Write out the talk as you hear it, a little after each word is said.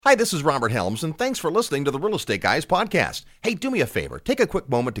Hi, this is Robert Helms, and thanks for listening to the Real Estate Guys podcast. Hey, do me a favor. Take a quick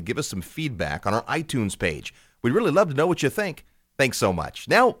moment to give us some feedback on our iTunes page. We'd really love to know what you think. Thanks so much.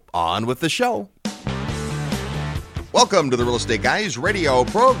 Now, on with the show. Welcome to the Real Estate Guys radio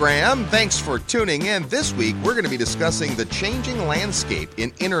program. Thanks for tuning in. This week, we're going to be discussing the changing landscape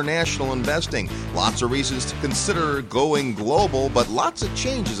in international investing. Lots of reasons to consider going global, but lots of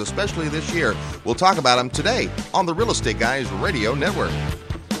changes, especially this year. We'll talk about them today on the Real Estate Guys radio network.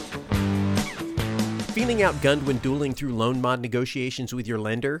 Feeling outgunned when dueling through loan mod negotiations with your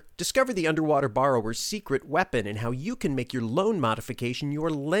lender? Discover the underwater borrower's secret weapon and how you can make your loan modification your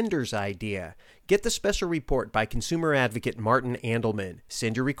lender's idea. Get the special report by consumer advocate Martin Andelman.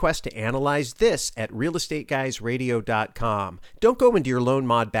 Send your request to analyze this at realestateguysradio.com. Don't go into your loan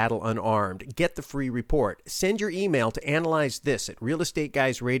mod battle unarmed. Get the free report. Send your email to analyze this at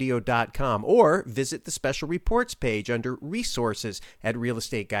realestateguysradio.com or visit the special reports page under resources at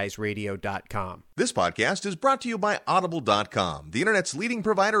realestateguysradio.com. This podcast is brought to you by Audible.com, the internet's leading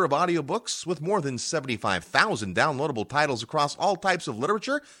provider of audiobooks with more than 75,000 downloadable titles across all types of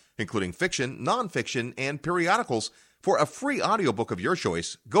literature, including fiction, nonfiction, and periodicals. For a free audiobook of your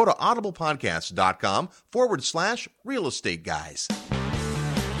choice, go to audiblepodcast.com/Real Estate Guys.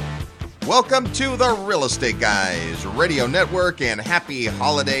 Welcome to the Real Estate Guys radio network, and happy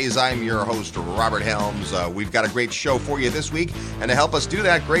holidays. I'm your host, Robert Helms. We've got a great show for you this week, and to help us do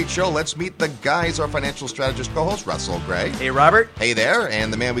that great show, let's meet the guys, our financial strategist co-host, Russell Gray. Hey, Robert. Hey there,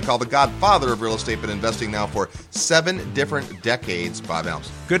 and the man we call the godfather of real estate, been investing now for 7 different decades, Bob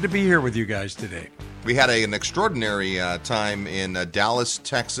Helms. Good to be here with you guys today. We had an extraordinary time in Dallas,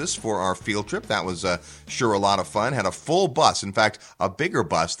 Texas for our field trip. That was sure a lot of fun. Had a full bus. In fact, a bigger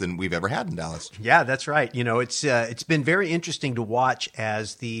bus than we've ever had in Dallas. Yeah, that's right. You know, it's been very interesting to watch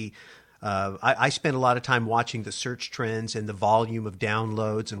as I spend a lot of time watching the search trends and the volume of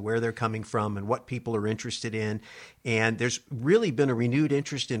downloads and where they're coming from and what people are interested in. And there's really been a renewed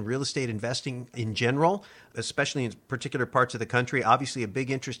interest in real estate investing in general, especially in particular parts of the country. Obviously, a big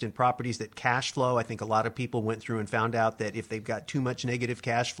interest in properties that cash flow. I think a lot of people went through and found out that if they've got too much negative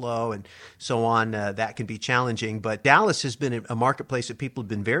cash flow and so on, that can be challenging. But Dallas has been a marketplace that people have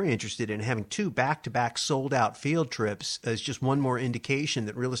been very interested in. Having 2 back-to-back sold-out field trips is just one more indication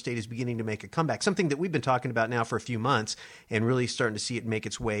that real estate is beginning to make a comeback, something that we've been talking about now for a few months and really starting to see it make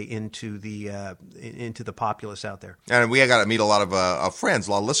its way into the populace out there. And we got to meet a lot of friends,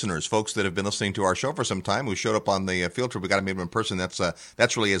 a lot of listeners, folks that have been listening to our show for some time who showed up on the field trip. We got to meet them in person. That's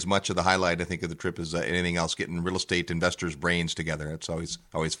really as much of the highlight, I think, of the trip as anything else, getting real estate investors' brains together. It's always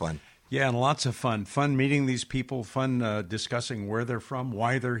fun. Yeah, and lots of fun. Fun meeting these people, fun discussing where they're from,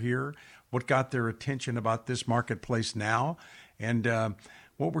 why they're here, what got their attention about this marketplace now. And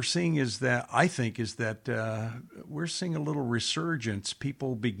what we're seeing is that we're seeing a little resurgence,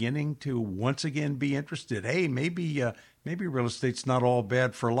 people beginning to once again be interested. Hey, maybe real estate's not all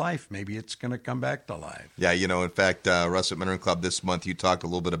bad for life. Maybe it's going to come back to life. Yeah, in fact, Russ at Mentoring Club this month, you talked a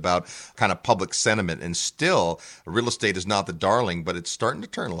little bit about kind of public sentiment, and still real estate is not the darling, but it's starting to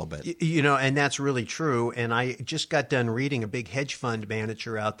turn a little bit. And that's really true. And I just got done reading a big hedge fund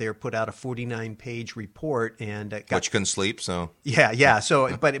manager out there put out a 49-page report, and which couldn't sleep. So yeah.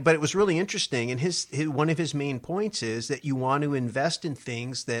 So, but it was really interesting. And his one of his main points is that you want to invest in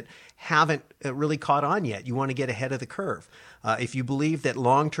things that haven't really caught on yet. You want to get ahead of the curve. If you believe that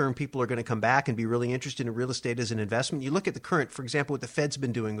long-term people are going to come back and be really interested in real estate as an investment, you look at the current, for example, what the Fed's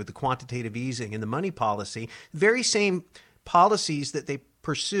been doing with the quantitative easing and the money policy, very same policies that they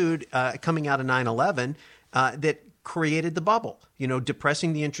pursued coming out of 9/11 that created the bubble,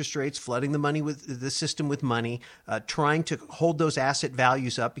 depressing the interest rates, flooding the system with money, trying to hold those asset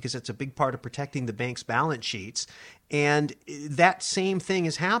values up because it's a big part of protecting the bank's balance sheets. And that same thing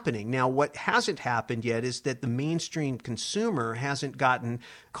is happening. Now, what hasn't happened yet is that the mainstream consumer hasn't gotten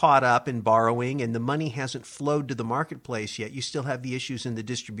caught up in borrowing and the money hasn't flowed to the marketplace yet. You still have the issues in the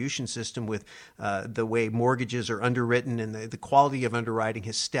distribution system with the way mortgages are underwritten, and the quality of underwriting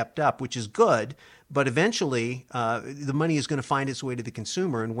has stepped up, which is good. But eventually, the money is going to find its way to the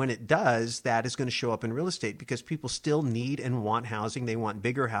consumer. And when it does, that is going to show up in real estate because people still need and want housing. They want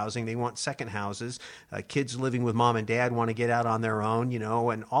bigger housing. They want second houses. Kids living with mom and dad want to get out on their own,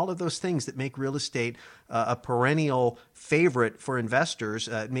 and all of those things that make real estate a perennial favorite for investors.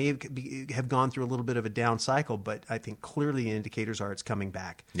 It may have gone through a little bit of a down cycle, but I think clearly the indicators are it's coming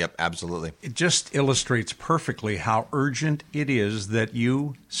back. Yep, absolutely. It just illustrates perfectly how urgent it is that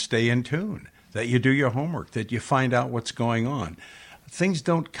you stay in tune, that you do your homework, that you find out what's going on. Things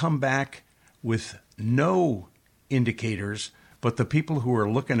don't come back with no indicators But the people who are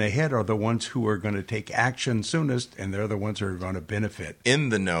looking ahead are the ones who are going to take action soonest, and they're the ones who are going to benefit. In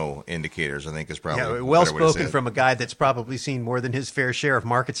the know indicators, I think, is probably yeah, well spoken from a guy that's probably seen more than his fair share of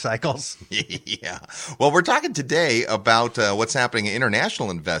market cycles. Yeah. Well, we're talking today about what's happening in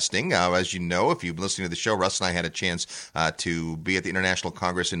international investing. As you know, if you've been listening to the show, Russ and I had a chance to be at the International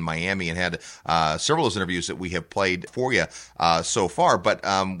Congress in Miami and had several of those interviews that we have played for you so far. But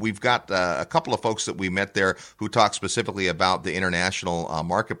we've got a couple of folks that we met there who talk specifically about the international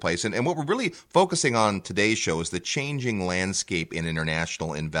marketplace. And what we're really focusing on today's show is the changing landscape in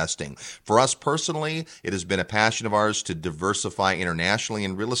international investing. For us personally, it has been a passion of ours to diversify internationally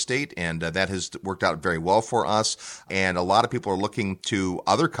in real estate, and that has worked out very well for us. And a lot of people are looking to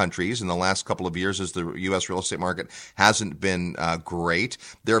other countries in the last couple of years as the U.S. real estate market hasn't been great.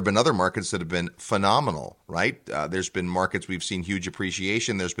 There have been other markets that have been phenomenal, right? There's been markets we've seen huge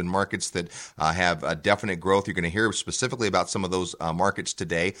appreciation. There's been markets that have a definite growth. You're going to hear specifically about some of those markets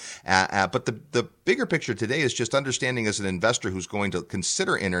today. But the bigger picture today is just understanding as an investor who's going to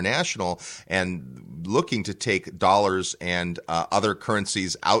consider international and looking to take dollars and other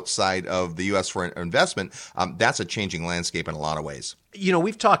currencies outside of the U.S. for investment, that's a changing landscape in a lot of ways. You know,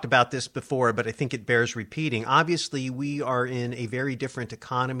 we've talked about this before, but I think it bears repeating. Obviously, we are in a very different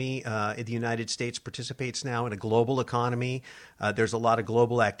economy. The United States participates now in a global economy. There's a lot of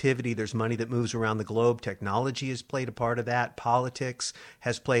global activity. There's money that moves around the globe. Technology has played a part of that. Politics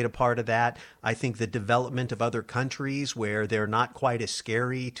has played a part of that. I think the development of other countries where they're not quite as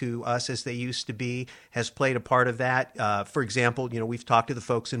scary to us as they used to be has played a part of that. For example, you know, we've talked to the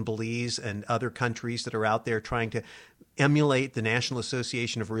folks in Belize and other countries that are out there trying to emulate the National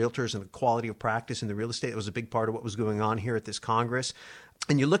Association of Realtors and the quality of practice in the real estate. That was a big part of what was going on here at this Congress.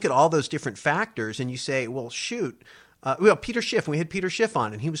 And you look at all those different factors and you say, well, shoot, Peter Schiff, we had Peter Schiff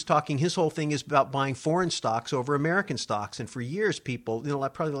on, and he was talking, his whole thing is about buying foreign stocks over American stocks. And for years, people, you know,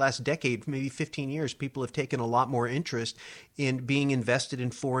 probably the last decade, maybe 15 years, people have taken a lot more interest in being invested in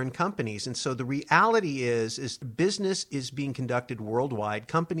foreign companies. And so the reality is business is being conducted worldwide.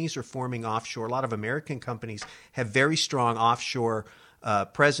 Companies are forming offshore. A lot of American companies have very strong offshore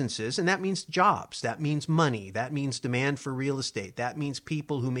presences, and that means jobs, that means money, that means demand for real estate, that means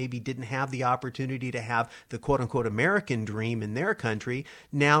people who maybe didn't have the opportunity to have the quote-unquote American dream in their country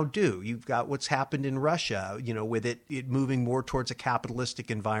now do. You've got what's happened in Russia, you know, with it moving more towards a capitalistic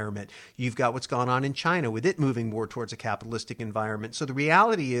environment. You've got what's gone on in China with it moving more towards a capitalistic environment. So the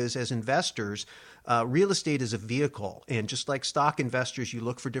reality is, as investors, real estate is a vehicle, and just like stock investors, you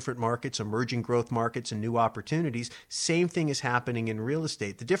look for different markets, emerging growth markets, and new opportunities. Same thing is happening in real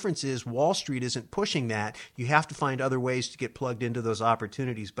estate. The difference is Wall Street isn't pushing that. You have to find other ways to get plugged into those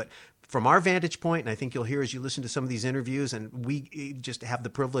opportunities. But from our vantage point, and I think you'll hear as you listen to some of these interviews, and we just have the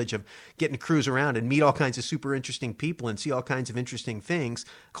privilege of getting to cruise around and meet all kinds of super interesting people and see all kinds of interesting things.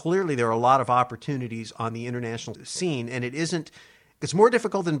 Clearly, there are a lot of opportunities on the international scene, and it's more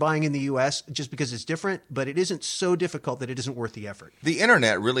difficult than buying in the U.S. just because it's different, but it isn't so difficult that it isn't worth the effort. The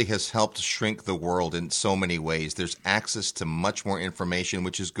internet really has helped shrink the world in so many ways. There's access to much more information,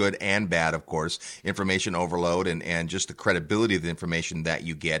 which is good and bad, of course, information overload and just the credibility of the information that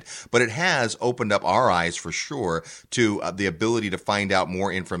you get. But it has opened up our eyes for sure to the ability to find out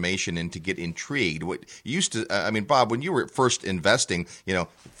more information and to get intrigued. What used to, Bob, when you were first investing,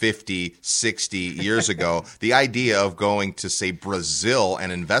 50, 60 years ago, the idea of going to, say, Brazil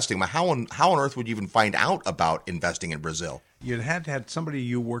and investing, how on earth would you even find out about investing in Brazil? You'd had somebody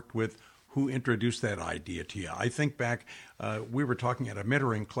you worked with who introduced that idea to you. I think back, we were talking at a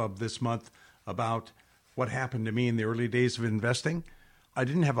mentoring club this month about what happened to me in the early days of investing. I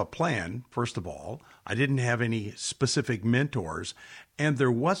didn't have a plan, first of all. I didn't have any specific mentors, and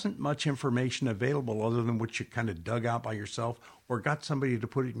there wasn't much information available other than what you kind of dug out by yourself or got somebody to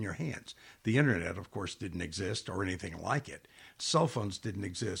put it in your hands. The internet, of course, didn't exist or anything like it. Cell phones didn't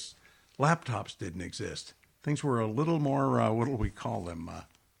exist. Laptops didn't exist. Things were a little more, what do we call them?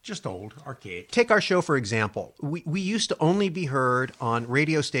 Just old, archaic. Take our show, for example. We used to only be heard on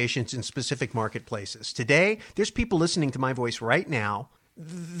radio stations in specific marketplaces. Today, there's people listening to my voice right now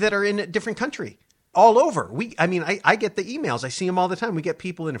that are in a different country. All over. I get the emails. I see them all the time. We get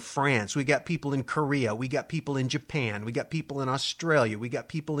people in France. We got people in Korea. We got people in Japan. We got people in Australia. We got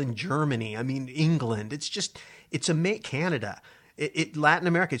people in Germany. England. It's Canada. Latin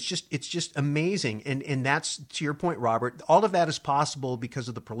America. It's just amazing. And that's, to your point, Robert, all of that is possible because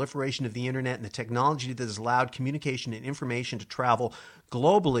of the proliferation of the internet and the technology that has allowed communication and information to travel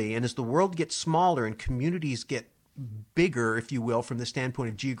globally. And as the world gets smaller and communities get bigger, if you will, from the standpoint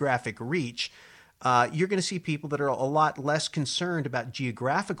of geographic reach, you're going to see people that are a lot less concerned about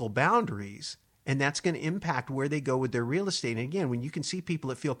geographical boundaries And that's going to impact where they go with their real estate. And again, when you can see people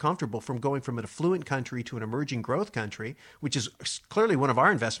that feel comfortable from going from an affluent country to an emerging growth country, which is clearly one of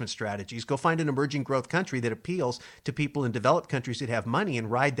our investment strategies, go find an emerging growth country that appeals to people in developed countries that have money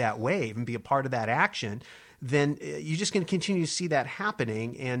and ride that wave and be a part of that action, then you're just going to continue to see that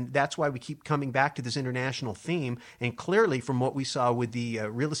happening. And that's why we keep coming back to this international theme. And clearly from what we saw with the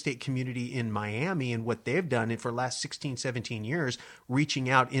real estate community in Miami and what they've done for the last 16, 17 years, reaching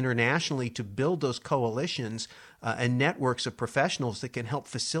out internationally to build those coalitions and networks of professionals that can help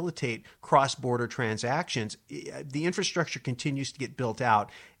facilitate cross-border transactions. The infrastructure continues to get built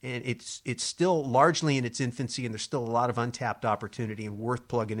out, and it's still largely in its infancy, and there's still a lot of untapped opportunity and worth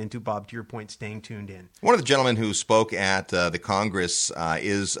plugging into, Bob, to your point, staying tuned in. One of the gentlemen who spoke at the Congress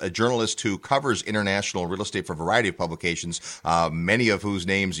is a journalist who covers international real estate for a variety of publications, many of whose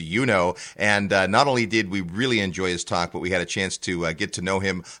names you know. And not only did we really enjoy his talk, but we had a chance to get to know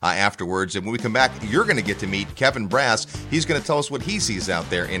him afterwards. And when we come back, you're going to get to meet Kevin Brass. He's going to tell us what he sees out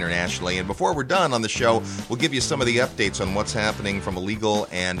there internationally. And before we're done on the show, we'll give you some of the updates on what's happening from a legal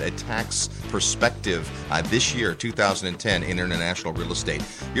and a tax perspective this year, 2010, in international real estate.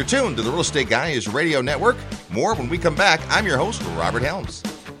 You're tuned to the Real Estate Guys Radio Network. More when we come back. I'm your host, Robert Helms.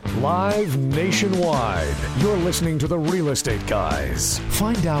 Live nationwide, you're listening to the Real Estate Guys.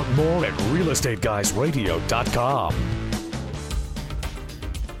 Find out more at realestateguysradio.com.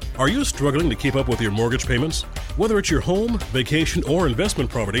 Are you struggling to keep up with your mortgage payments? Whether it's your home, vacation, or investment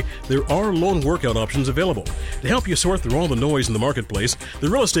property, there are loan workout options available. To help you sort through all the noise in the marketplace, the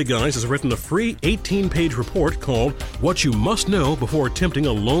Real Estate Guys has written a free 18-page report called What You Must Know Before Attempting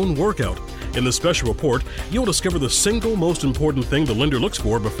a Loan Workout. In the special report, you'll discover the single most important thing the lender looks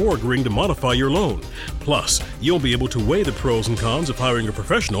for before agreeing to modify your loan. Plus, you'll be able to weigh the pros and cons of hiring a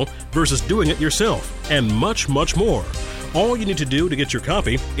professional versus doing it yourself, and much, much more. All you need to do to get your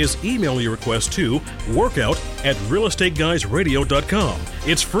copy is email your request to workout@realestateguysradio.com.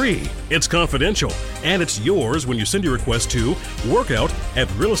 It's free, it's confidential, and it's yours when you send your request to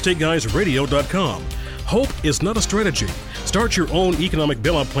workout@realestateguysradio.com. Hope is not a strategy. Start your own economic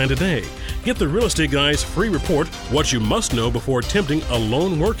bailout plan today. Get the Real Estate Guys free report, What You Must Know Before Attempting a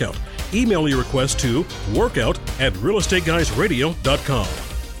Loan Workout. Email your request to workout@realestateguysradio.com.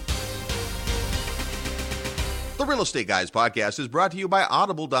 The Real Estate Guys podcast is brought to you by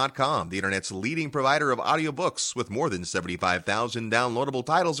Audible.com, the internet's leading provider of audiobooks with more than 75,000 downloadable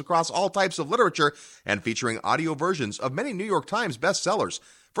titles across all types of literature and featuring audio versions of many New York Times bestsellers.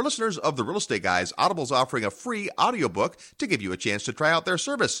 For listeners of The Real Estate Guys, Audible's offering a free audiobook to give you a chance to try out their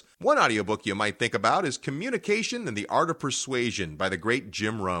service. One audiobook you might think about is Communication and the Art of Persuasion by the great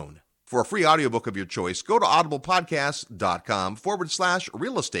Jim Rohn. For a free audiobook of your choice, go to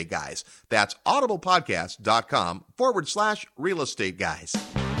audiblepodcast.com/real estate guys. That's audiblepodcast.com/real estate guys.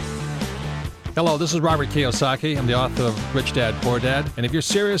 Hello, this is Robert Kiyosaki. I'm the author of Rich Dad, Poor Dad. And if you're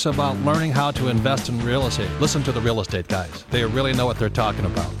serious about learning how to invest in real estate, listen to the Real Estate Guys. They really know what they're talking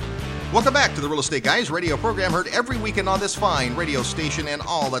about. Welcome back to the Real Estate Guys radio program, heard every weekend on this fine radio station and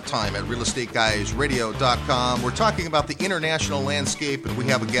all the time at realestateguysradio.com. We're talking about the international landscape, and we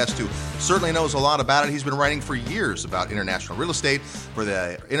have a guest who certainly knows a lot about it. He's been writing for years about international real estate for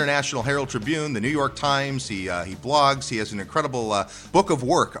the International Herald Tribune, the New York Times. He blogs. He has an incredible book of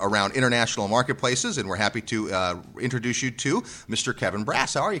work around international marketplaces, and we're happy to introduce you to Mr. Kevin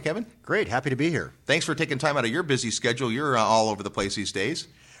Brass. How are you, Kevin? Great. Happy to be here. Thanks for taking time out of your busy schedule. You're all over the place these days.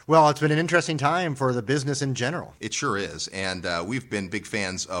 Well, it's been an interesting time for the business in general. It sure is. And we've been big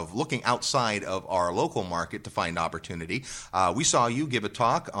fans of looking outside of our local market to find opportunity. We saw you give a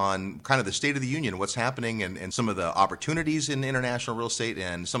talk on kind of the State of the Union, what's happening and some of the opportunities in international real estate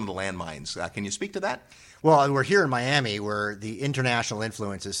and some of the landmines. Can you speak to that? Well, we're here in Miami where the international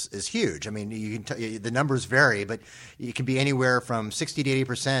influence is huge. I mean, you can the numbers vary, but it can be anywhere from 60 to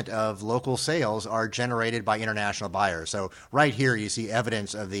 80% of local sales are generated by international buyers. So right here you see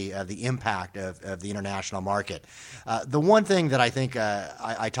evidence of the impact of the international market. The one thing that I think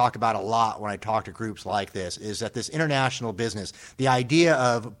I talk about a lot when I talk to groups like this is that this international business, the idea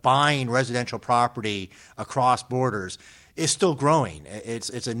of buying residential property across borders, is still growing.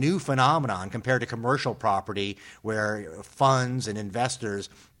 It's a new phenomenon compared to commercial property where funds and investors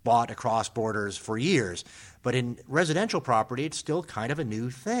bought across borders for years. But in residential property, it's still kind of a new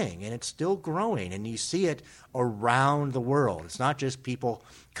thing, and it's still growing, and you see it around the world. It's not just people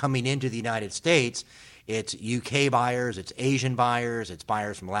coming into the United States. It's UK buyers, it's Asian buyers, it's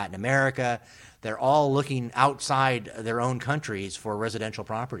buyers from Latin America. They're all looking outside their own countries for residential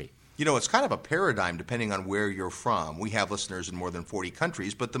property. You know, it's kind of a paradigm depending on where you're from. We have listeners in more than 40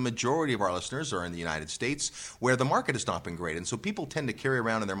 countries, but the majority of our listeners are in the United States, where the market has not been great. And so people tend to carry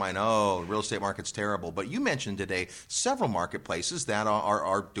around in their mind, oh, the real estate market's terrible. But you mentioned today several marketplaces that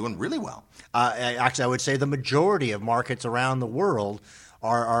are doing really well. Actually, I would say the majority of markets around the world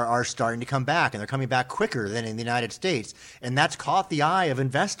are starting to come back, and they're coming back quicker than in the United States. And that's caught the eye of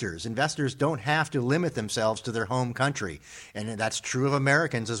investors. Investors don't have to limit themselves to their home country. And that's true of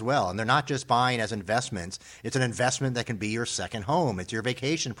Americans as well. And they're not just buying as investments. It's an investment that can be your second home. It's your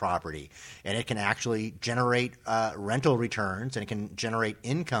vacation property. And it can actually generate rental returns, and it can generate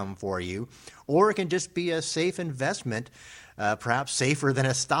income for you. Or it can just be a safe investment, perhaps safer than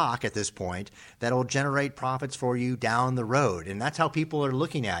a stock at this point, that will generate profits for you down the road. And that's how people are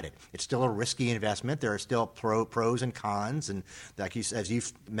looking at it. It's still a risky investment. There are still pros and cons. And like as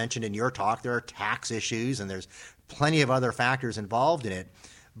you've mentioned in your talk, there are tax issues, and there's plenty of other factors involved in it.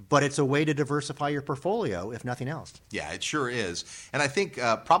 But it's a way to diversify your portfolio, if nothing else. Yeah, it sure is. And I think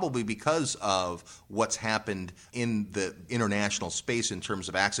probably because of what's happened in the international space in terms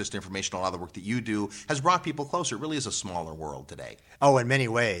of access to information, a lot of the work that you do has brought people closer. It really is a smaller world today. Oh, in many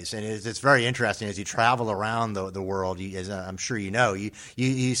ways. And it's very interesting as you travel around the world, as I'm sure you know,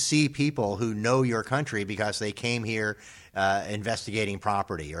 you see people who know your country because they came here investigating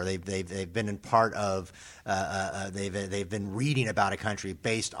property, or they've been in part of they've been reading about a country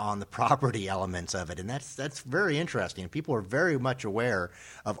based on the property elements of it, and that's very interesting. People are very much aware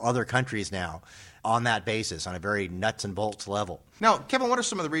of other countries now on that basis, on a very nuts and bolts level. Now, Kevin, what are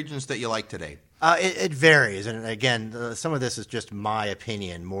some of the regions that you like today? It varies, and again, some of this is just my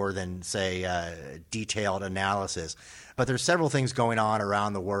opinion more than, say, detailed analysis. But there's several things going on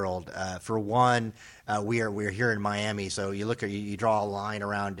around the world. For one, we're here in Miami, so you draw a line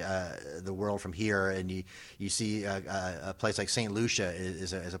around the world from here, and you see a place like St. Lucia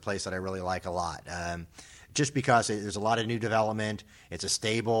is a place that I really like a lot. Just because there's a lot of new development, it's a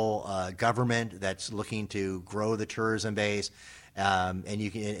stable government that's looking to grow the tourism base. And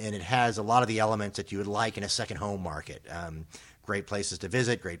it has a lot of the elements that you would like in a second home market. Great places to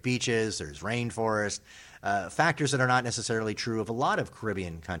visit, great beaches, there's rainforest, factors that are not necessarily true of a lot of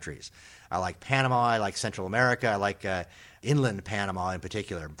Caribbean countries. I like Panama, I like Central America, I like inland Panama in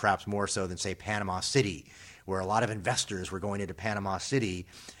particular, perhaps more so than, say, Panama City, where a lot of investors were going into Panama City.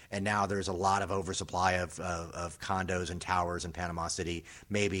 And now there's a lot of oversupply of condos and towers in Panama City.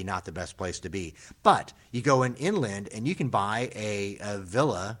 Maybe not the best place to be. But you go inland and you can buy a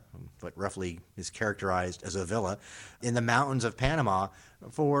villa, what roughly is characterized as a villa, in the mountains of Panama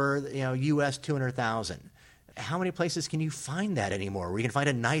for US $200,000. How many places can you find that anymore, where you can find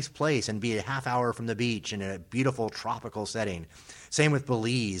a nice place and be a half hour from the beach in a beautiful tropical setting? Same with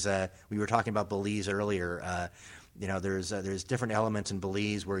Belize. We were talking about Belize earlier. There's different elements in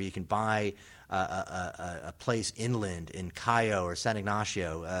Belize where you can buy a place inland in Cayo or San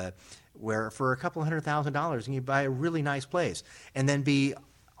Ignacio, where for a couple $100,000 you can buy a really nice place and then be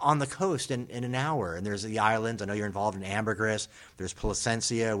on the coast in an hour. And there's the islands. I know you're involved in Ambergris. There's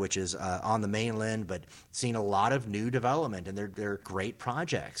Placencia, which is on the mainland, but seeing a lot of new development, and they're great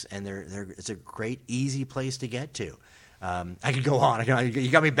projects, and it's a great, easy place to get to. I could go on.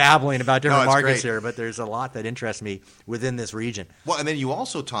 You got me babbling about different markets here, but there's a lot that interests me within this region. Well, and then you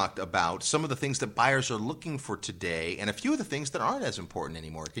also talked about some of the things that buyers are looking for today and a few of the things that aren't as important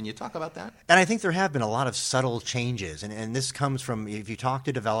anymore. Can you talk about that? And I think there have been a lot of subtle changes, and this comes from, if you talk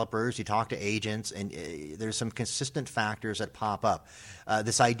to developers, you talk to agents, and there's some consistent factors that pop up.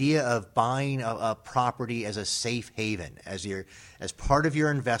 This idea of buying a property as a safe haven, as part of your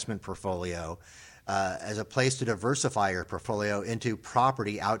investment portfolio, as a place to diversify your portfolio into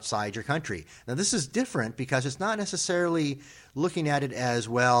property outside your country. Now, this is different because it's not necessarily looking at it as,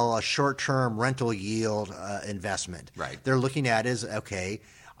 well, a short-term rental yield investment. Right. They're looking at it as, okay,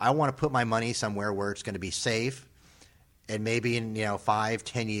 I want to put my money somewhere where it's going to be safe, and maybe in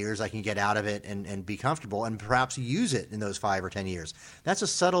 5-10 years I can get out of it and be comfortable and perhaps use it in those 5 or 10 years. That's a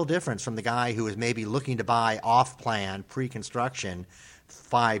subtle difference from the guy who was maybe looking to buy off-plan, pre-construction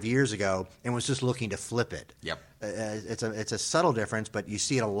 5 years ago and was just looking to flip it. Yep. It's a subtle difference, but you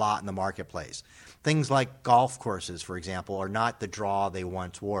see it a lot in the marketplace. Things like golf courses, for example, are not the draw they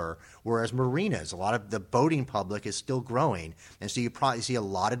once were, whereas marinas, a lot of the boating public is still growing, and so you probably see a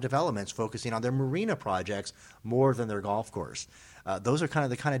lot of developments focusing on their marina projects more than their golf course. Those are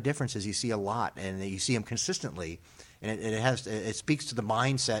the kind of differences you see a lot, and you see them consistently, and it speaks to the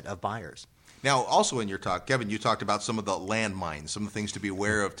mindset of buyers. Now, also in your talk, Kevin, you talked about some of the landmines, some of the things to be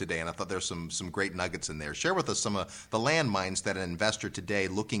aware of today, and I thought there's some great nuggets in there. Share with us some of the landmines that an investor today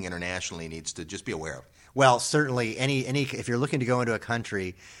looking internationally needs to just be aware of. Well, certainly, if you're looking to go into a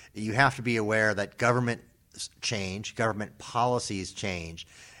country, you have to be aware that government change, government policies change,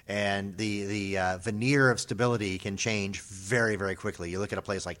 and the veneer of stability can change very, very quickly. You look at a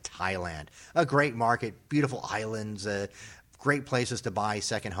place like Thailand, a great market, beautiful islands, great places to buy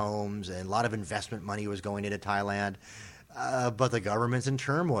second homes, and a lot of investment money was going into Thailand. But the government's in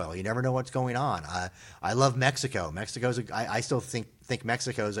turmoil. You never know what's going on. I love Mexico. I still think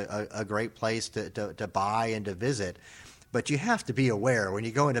Mexico is a great place to buy and to visit. But you have to be aware when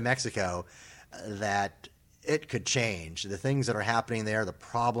you go into Mexico that it could change. The things that are happening there, the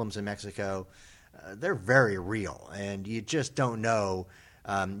problems in Mexico, they're very real, and you just don't know.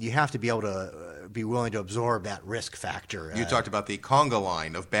 You have to be able to be willing to absorb that risk factor. You talked about the conga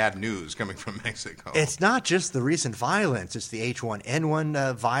line of bad news coming from Mexico. It's not just the recent violence. It's the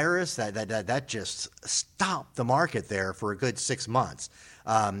H1N1 virus that just stopped the market there for a good 6 months.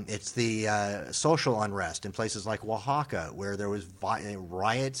 It's the social unrest in places like Oaxaca, where there was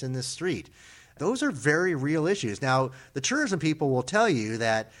riots in the street. Those are very real issues. Now, the tourism people will tell you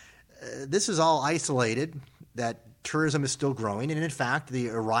that this is all isolated, that tourism is still growing, and in fact, the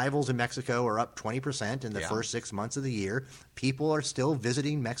arrivals in Mexico are up 20% in the first 6 months of the year. People are still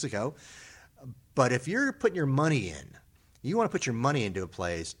visiting Mexico. But if you're putting your money in, you want to put your money into a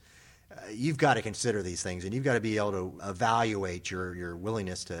place, you've got to consider these things, and you've got to be able to evaluate your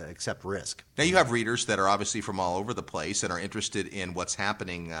willingness to accept risk. Now, you have readers that are obviously from all over the place and are interested in what's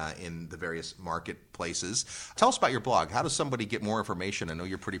happening in the various marketplaces. Tell us about your blog. How does somebody get more information? I know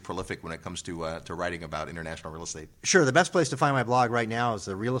you're pretty prolific when it comes to writing about international real estate. Sure. The best place to find my blog right now is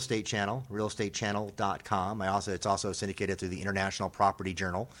the Real Estate Channel, realestatechannel.com. It's also syndicated through the International Property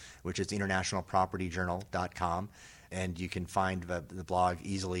Journal, which is internationalpropertyjournal.com. And you can find the blog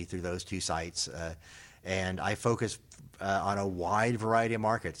easily through those two sites. And I focus on a wide variety of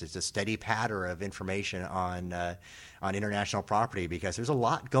markets. It's a steady patter of information on international property because there's a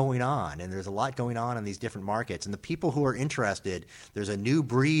lot going on, and there's a lot going on in these different markets. And the people who are interested, there's a new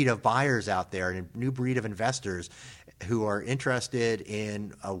breed of buyers out there and a new breed of investors who are interested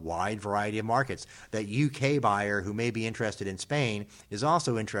in a wide variety of markets. That UK buyer who may be interested in Spain is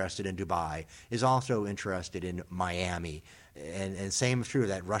also interested in Dubai, is also interested in Miami. And same is true,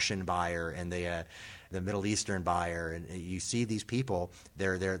 that Russian buyer and the Middle Eastern buyer. And you see these people,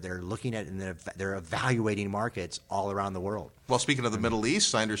 they're looking at and they're evaluating markets all around the world. Well, speaking of the Middle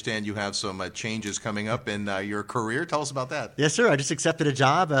East, I understand you have some changes coming up in your career. Tell us about that. Yes, sir. I just accepted a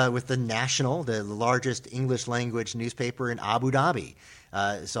job with the National, the largest English language newspaper in Abu Dhabi.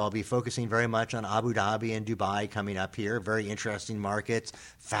 So I'll be focusing very much on Abu Dhabi and Dubai coming up here. Very interesting markets,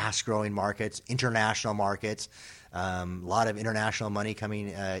 fast-growing markets, international markets. A lot of international money coming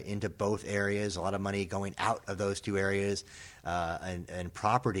into both areas, a lot of money going out of those two areas, and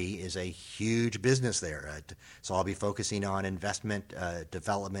property is a huge business there. So I'll be focusing on investment,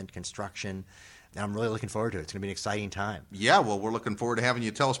 development, construction, and I'm really looking forward to it. It's going to be an exciting time. Yeah, well, we're looking forward to having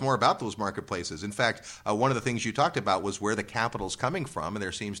you tell us more about those marketplaces. In fact, one of the things you talked about was where the capital's coming from, and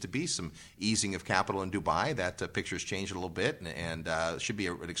there seems to be some easing of capital in Dubai. That picture's changed a little bit, and should be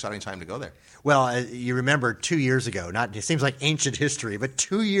an exciting time to go there. Well, you remember 2 years ago, it seems like ancient history, but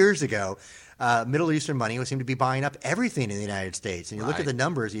 2 years ago, Middle Eastern money seemed to be buying up everything in the United States. And you look at the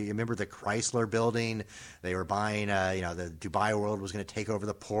numbers, you remember the Chrysler building. They were buying, the Dubai World was going to take over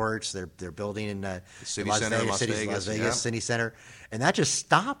the ports. They're building in Las Vegas City Center. And that just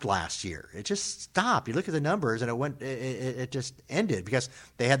stopped last year. It just stopped. You look at the numbers, and it just ended because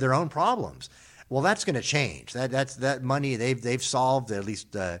they had their own problems. Well, that's going to change. That money they've solved, at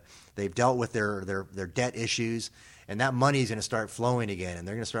least they've dealt with their debt issues. And that money is going to start flowing again, and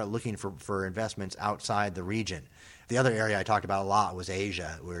they're going to start looking for investments outside the region. The other area I talked about a lot was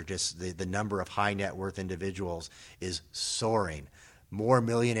Asia, where just the number of high net worth individuals is soaring. More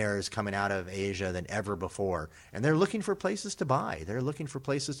millionaires coming out of Asia than ever before. And they're looking for places to buy. They're looking for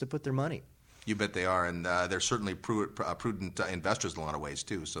places to put their money. You bet they are, and they're certainly prudent investors in a lot of ways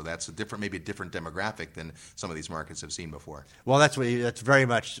too. So that's maybe a different demographic than some of these markets have seen before. Well, that's very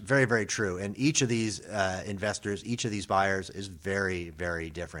much very, very true. And each of these investors, each of these buyers is very, very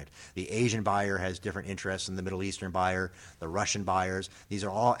different. The Asian buyer has different interests than the Middle Eastern buyer, the Russian buyers. These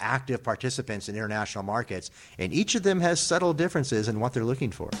are all active participants in international markets, and each of them has subtle differences in what they're looking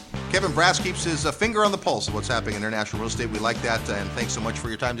for. Kevin Brass keeps his finger on the pulse of what's happening in international real estate. We like that, and thanks so much for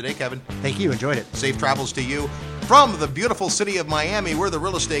your time today, Kevin. Thank you. Enjoyed it. Safe travels to you. From the beautiful city of Miami, we're the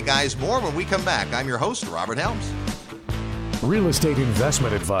Real Estate Guys. More when we come back. I'm your host, Robert Helms. Real estate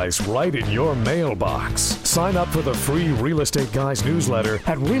investment advice right in your mailbox. Sign up for the free Real Estate Guys newsletter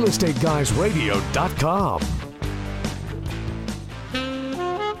at realestateguysradio.com.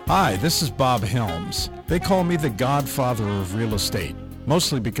 Hi, this is Bob Helms. They call me the godfather of real estate,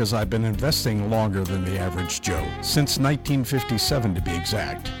 mostly because I've been investing longer than the average Joe, since 1957 to be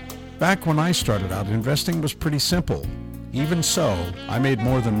exact. Back when I started out, investing was pretty simple. Even so, I made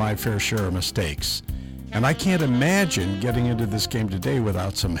more than my fair share of mistakes. And I can't imagine getting into this game today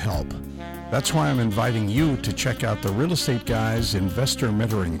without some help. That's why I'm inviting you to check out the Real Estate Guys Investor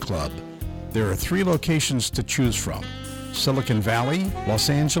Mentoring Club. There are 3 locations to choose from: Silicon Valley, Los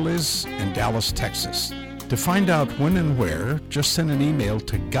Angeles, and Dallas, Texas. To find out when and where, just send an email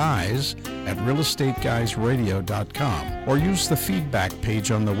to guys@realestateguysradio.com or use the feedback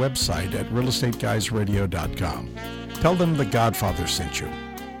page on the website at realestateguysradio.com. Tell them the Godfather sent you.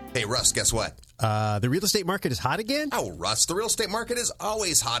 Hey, Russ, guess what? The real estate market is hot again? Oh, Russ, the real estate market is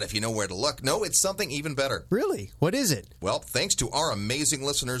always hot if you know where to look. No, it's something even better. Really? What is it? Well, thanks to our amazing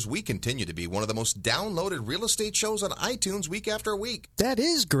listeners, we continue to be one of the most downloaded real estate shows on iTunes week after week. That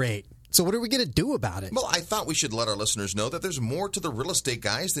is great. So what are we going to do about it? Well, I thought we should let our listeners know that there's more to the Real Estate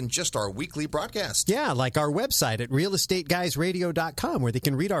Guys than just our weekly broadcast. Yeah, like our website at realestateguysradio.com where they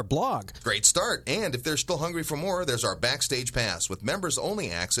can read our blog. Great start. And if they're still hungry for more, there's our Backstage Pass with members-only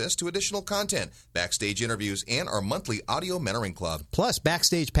access to additional content, backstage interviews, and our monthly audio mentoring club. Plus,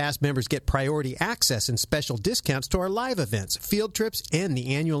 Backstage Pass members get priority access and special discounts to our live events, field trips, and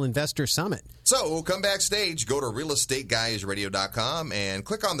the annual Investor Summit. So come backstage, go to realestateguysradio.com and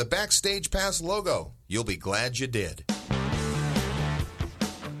click on the Backstage Pass logo. You'll be glad you did.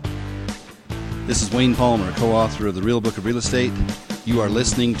 This is Wayne Palmer, co-author of The Real Book of Real Estate. You are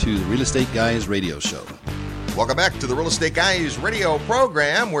listening to the Real Estate Guys radio show. Welcome back to the Real Estate Guys radio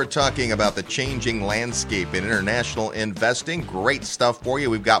program. We're talking about the changing landscape in international investing. Great stuff for you.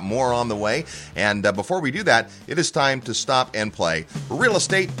 We've got more on the way. And before we do that, it is time to stop and play Real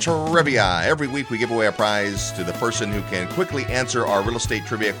Estate Trivia. Every week we give away a prize to the person who can quickly answer our real estate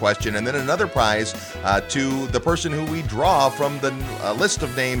trivia question, and then another prize to the person who we draw from the list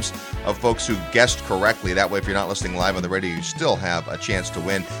of names of folks who guessed correctly. That way, if you're not listening live on the radio, you still have a chance to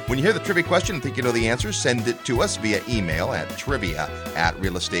win. When you hear the trivia question and think you know the answer, send it to us via email at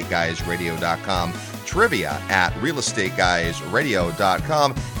trivia@realestateguysradio.com.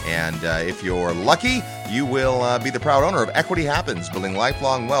 Trivia@realestateguysradio.com. And if you're lucky, you will be the proud owner of Equity Happens, Building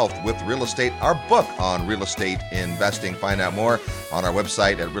Lifelong Wealth with Real Estate, our book on real estate investing. Find out more on our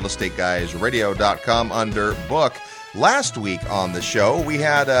website at realestateguysradio.com under book. Last week on the show, we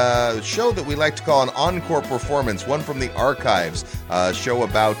had a show that we like to call an encore performance, one from the archives, a show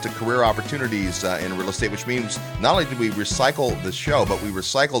about career opportunities in real estate, which means not only did we recycle the show, but we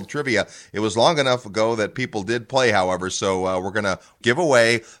recycled trivia. It was long enough ago that people did play, however, so we're going to give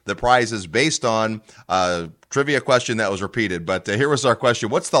away the prizes based on a trivia question that was repeated. But here was our question.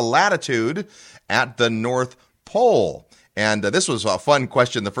 What's the latitude at the North Pole? And this was a fun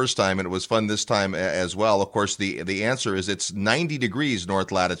question the first time, and it was fun this time as well. Of course, the answer is it's 90 degrees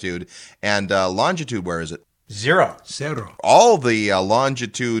north latitude. And longitude, where is it? Zero. All the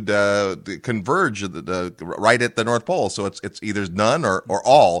longitude converge right at the North Pole, so it's either none or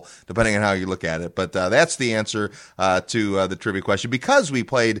all, depending on how you look at it. But that's the answer to the trivia question. Because we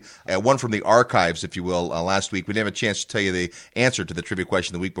played one from the archives, if you will, last week, we didn't have a chance to tell you the answer to the trivia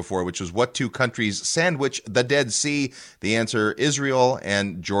question the week before, which was what 2 countries sandwich the Dead Sea? The answer, Israel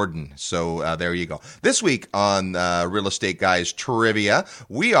and Jordan. So there you go. This week on Real Estate Guys Trivia,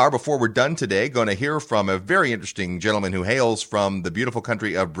 we are, before we're done today, going to hear from a very interesting gentleman who hails from the beautiful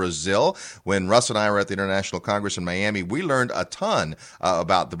country of Brazil. When Russ and I were at the International Congress in Miami, we learned a ton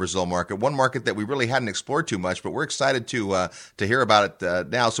about the Brazil market, one market that we really hadn't explored too much, but we're excited to hear about it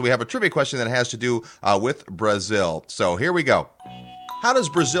now. So we have a trivia question that has to do with Brazil. So here we go. How does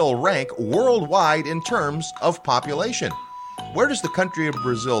Brazil rank worldwide in terms of population? Where does the country of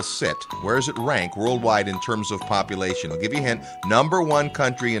Brazil sit? Where does it rank worldwide in terms of population? I'll give you a hint. Number 1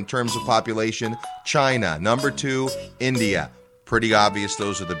 country in terms of population, China. Number 2, India. Pretty obvious,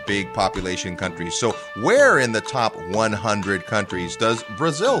 those are the big population countries. So where in the top 100 countries does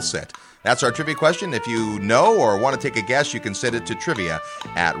Brazil sit? That's our trivia question. If you know or want to take a guess, you can send it to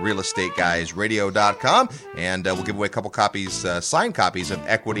trivia@realestateguysradio.com, and we'll give away a couple copies, signed copies of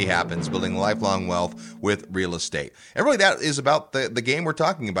Equity Happens, Building Lifelong Wealth with Real Estate. And really that is about the game we're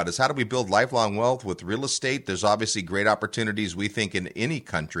talking about, is how do we build lifelong wealth with real estate? There's obviously great opportunities, we think, in any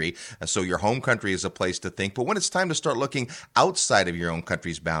country. So your home country is a place to think. But when it's time to start looking outside of your own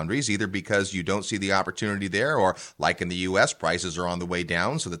country's boundaries, either because you don't see the opportunity there, or like in the U.S., prices are on the way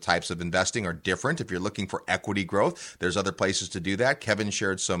down, so the types of investing are different. If you're looking for equity growth, there's other places to do that. Kevin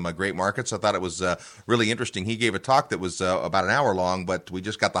shared some great markets. I thought it was really interesting. He gave a talk that was about an hour long, but we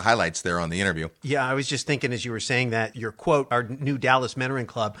just got the highlights there on the interview. Yeah, I was just thinking as you were saying that, your quote, our new Dallas Mentoring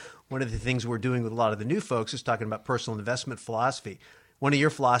Club, one of the things we're doing with a lot of the new folks is talking about personal investment philosophy. One of your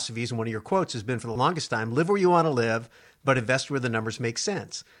philosophies and one of your quotes has been for the longest time, live where you want to live, but invest where the numbers make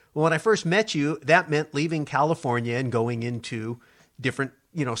sense. Well, when I first met you, that meant leaving California and going into different,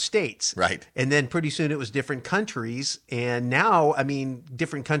 states. Right. And then pretty soon it was different countries. And now,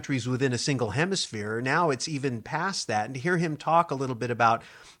 different countries within a single hemisphere. Now it's even past that. And to hear him talk a little bit about,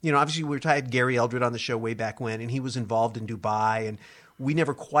 obviously we had Gary Eldred on the show way back when, and he was involved in Dubai, and we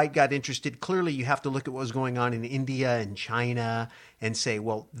never quite got interested. Clearly, you have to look at what was going on in India and China and say,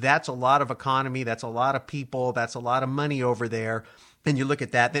 well, that's a lot of economy, that's a lot of people, that's a lot of money over there. And you look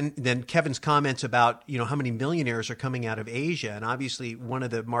at that, then Kevin's comments about, how many millionaires are coming out of Asia. And obviously, one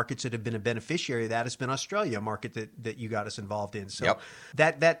of the markets that have been a beneficiary of that has been Australia, a market that you got us involved in. So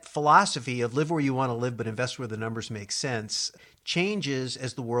that philosophy of live where you want to live, but invest where the numbers make sense changes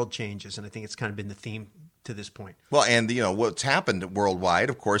as the world changes. And I think it's kind of been the theme to this point. Well, and what's happened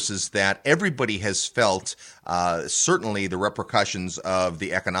worldwide, of course, is that everybody has felt certainly the repercussions of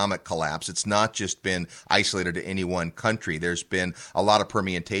the economic collapse. It's not just been isolated to any one country. There's been a lot of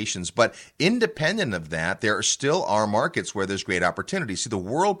permutations. But independent of that, there still are markets where there's great opportunity. See, the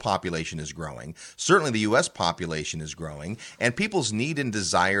world population is growing. Certainly the U.S. population is growing. And people's need and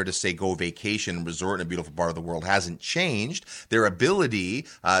desire to, say, go vacation and resort in a beautiful part of the world hasn't changed. Their ability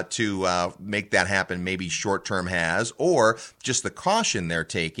to make that happen maybe short-term has, or just the caution they're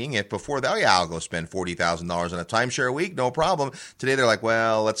taking. If before that, I'll go spend $40,000 on a timeshare a week, no problem. Today they're like,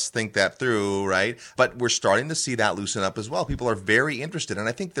 well, let's think that through, right? But we're starting to see that loosen up as well. People are very interested. And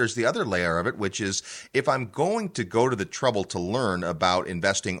I think there's the other layer of it, which is if I'm going to go to the trouble to learn about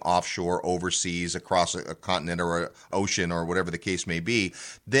investing offshore, overseas, across a continent or an ocean or whatever the case may be,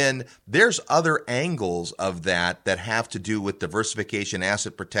 then there's other angles of that have to do with diversification,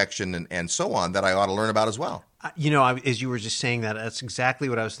 asset protection, and so on that I ought to learn about as well. As you were just saying that, that's exactly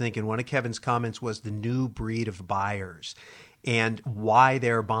what I was thinking. One of Kevin's comments was the new breed of buyers and why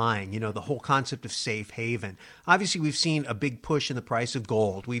they're buying, the whole concept of safe haven. Obviously, we've seen a big push in the price of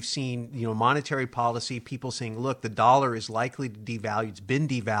gold. We've seen, monetary policy, people saying, look, the dollar is likely to devalue. It's been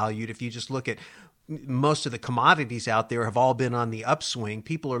devalued. If you just look at most of the commodities out there have all been on the upswing.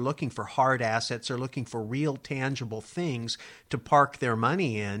 People are looking for hard assets. They're looking for real tangible things to park their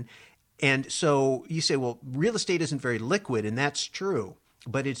money in. And so you say, well, real estate isn't very liquid, and that's true,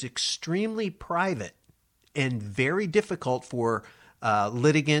 but it's extremely private and very difficult for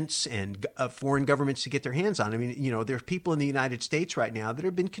litigants and foreign governments to get their hands on. There are people in the United States right now that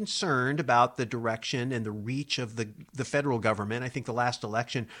have been concerned about the direction and the reach of the federal government. I think the last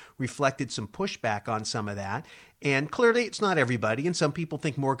election reflected some pushback on some of that. And clearly it's not everybody, and some people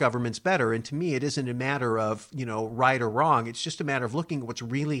think more government's better. And to me, it isn't a matter of, right or wrong. It's just a matter of looking at what's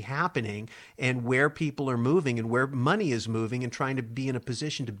really happening and where people are moving and where money is moving and trying to be in a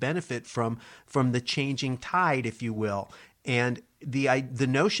position to benefit from the changing tide, if you will. And the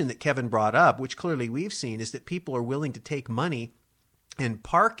notion that Kevin brought up, which clearly we've seen, is that people are willing to take money and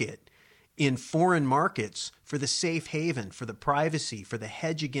park it in foreign markets for the safe haven, for the privacy, for the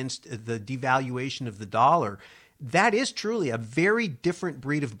hedge against the devaluation of the dollar. That is truly a very different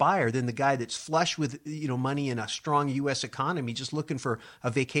breed of buyer than the guy that's flush with money in a strong U.S. economy, just looking for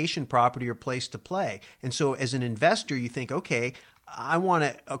a vacation property or place to play. And so as an investor, you think, okay, I want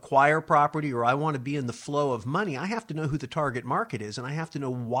to acquire property or I want to be in the flow of money. I have to know who the target market is, and I have to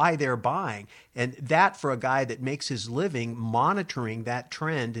know why they're buying. And that, for a guy that makes his living monitoring that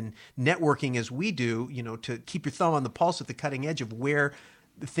trend and networking as we do, to keep your thumb on the pulse at the cutting edge of where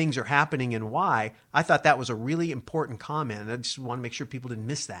things are happening and why, I thought that was a really important comment. I just want to make sure people didn't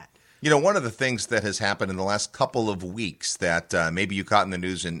miss that. One of the things that has happened in the last couple of weeks that maybe you caught in the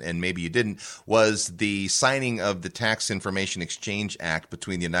news and maybe you didn't was the signing of the Tax Information Exchange Act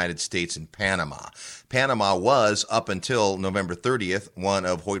between the United States and Panama. Panama was, up until November 30th, one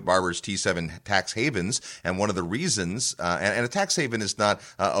of Hoyt Barber's T7 tax havens, and one of the reasons, and a tax haven is not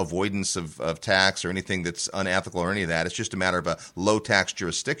avoidance of tax or anything that's unethical or any of that. It's just a matter of a low tax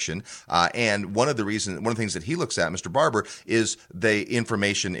jurisdiction. And one of the things that he looks at, Mr. Barber, is the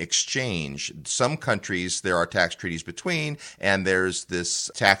information exchange. Some countries there are tax treaties between, and there's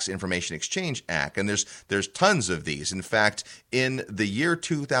this Tax Information Exchange Act, and there's tons of these. In fact, in the year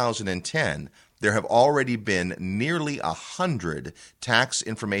 2010, there have already been nearly 100 tax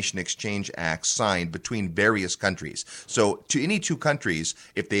information exchange acts signed between various countries. So to any two countries,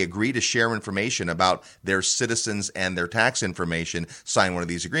 if they agree to share information about their citizens and their tax information, sign one of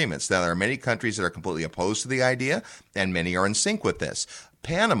these agreements. Now, there are many countries that are completely opposed to the idea, and many are in sync with this.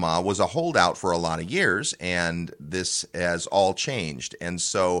 Panama was a holdout for a lot of years, and this has all changed. And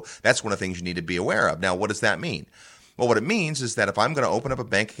so that's one of the things you need to be aware of. Now, what does that mean? Well, what it means is that if I'm going to open up a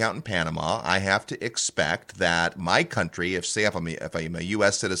bank account in Panama, I have to expect that my country, if I'm a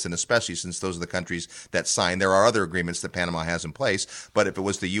U.S. citizen, especially since those are the countries that sign, there are other agreements that Panama has in place, but if it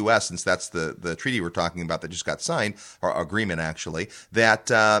was the U.S., since that's the treaty we're talking about that just got signed, or agreement actually,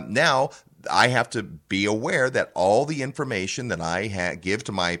 that now I have to be aware that all the information that I give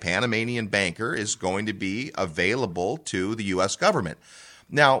to my Panamanian banker is going to be available to the U.S. government.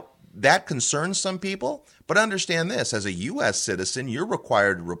 Now, that concerns some people, but understand this. As a U.S. citizen, you're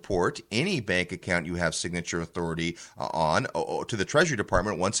required to report any bank account you have signature authority on to the Treasury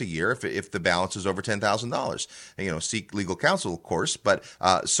Department once a year if the balance is over $10,000. Seek legal counsel, of course, but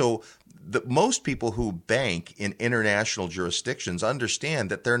most people who bank in international jurisdictions understand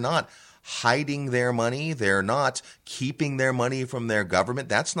that they're not hiding their money. They're not keeping their money from their government.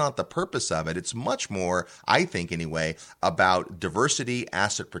 That's not the purpose of it. It's much more, I think anyway, about diversity,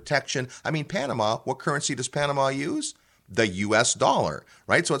 asset protection. I mean, Panama, what currency does Panama use? The U.S. dollar,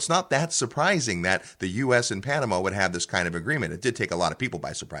 right? So it's not that surprising that the U.S. and Panama would have this kind of agreement. It did take a lot of people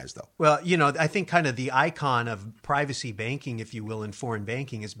by surprise, though. Well, I think kind of the icon of privacy banking, if you will, in foreign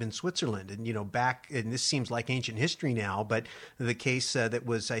banking has been Switzerland. And, and this seems like ancient history now, but the case that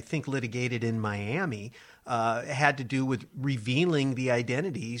was, I think, litigated in Miami had to do with revealing the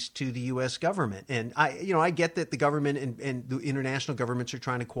identities to the U.S. government. And I get that the government and the international governments are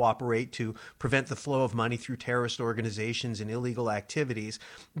trying to cooperate to prevent the flow of money through terrorist organizations and illegal activities.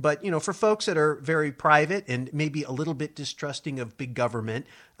 But, for folks that are very private and maybe a little bit distrusting of big government,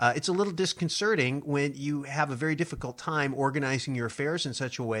 it's a little disconcerting when you have a very difficult time organizing your affairs in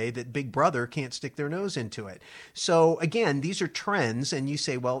such a way that Big Brother can't stick their nose into it. So again, these are trends, and you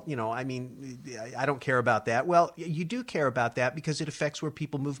say, well, I don't care about that. Well, you do care about that because it affects where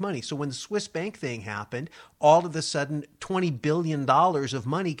people move money. So when the Swiss bank thing happened, all of a sudden $20 billion of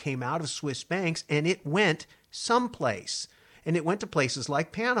money came out of Swiss banks, and it went someplace. And it went to places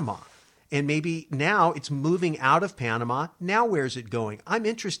like Panama. And maybe now it's moving out of Panama. Now where's it going? I'm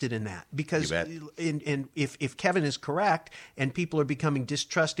interested in that because if Kevin is correct and people are becoming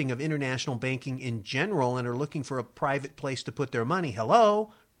distrusting of international banking in general and are looking for a private place to put their money,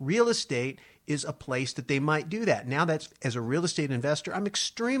 real estate is a place that they might do that. Now that's, as a real estate investor, I'm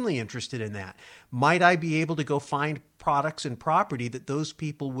extremely interested in that. Might I be able to go find products and property that those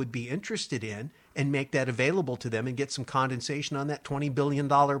people would be interested in and make that available to them and get some condensation on that $20 billion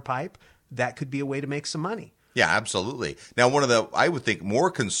pipe? That could be a way to make some money. Yeah, absolutely. Now, one of the, I would think,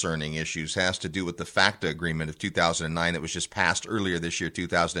 more concerning issues has to do with the FACTA agreement of 2009 that was just passed earlier this year,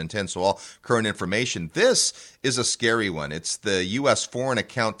 2010. So all current information. This is a scary one. It's the U.S. Foreign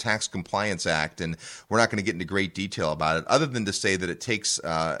Account Tax Compliance Act, and we're not going to get into great detail about it, other than to say that it takes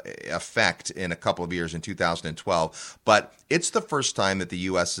effect in a couple of years in 2012. But it's the first time that the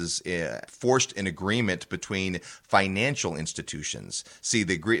U.S. has forced an agreement between financial institutions. See,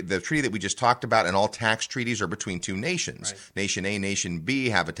 the treaty that we just talked about and all tax treaties are between two nations. Right. Nation A, Nation B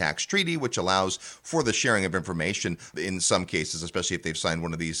have a tax treaty which allows for the sharing of information in some cases, especially if they've signed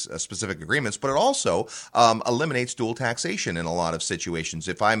one of these specific agreements. But it also eliminates dual taxation in a lot of situations.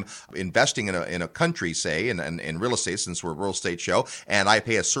 If I'm investing in a country, say, in real estate, since we're a real estate show, and I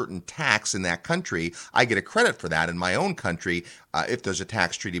pay a certain tax in that country, I get a credit for that in my own country if there's a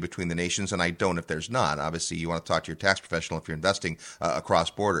tax treaty between the nations, and I don't if there's not. Obviously, you want to talk to your tax professional if you're investing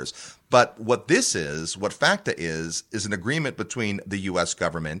across borders. But what FACTA is an agreement between the U.S.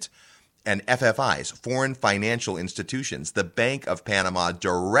 government and FFIs, foreign financial institutions. The Bank of Panama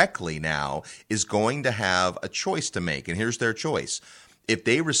directly now is going to have a choice to make, and here's their choice. If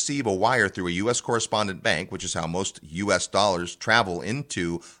they receive a wire through a U.S. correspondent bank, which is how most U.S. dollars travel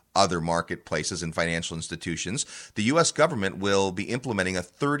into other marketplaces and financial institutions, the U.S. government will be implementing a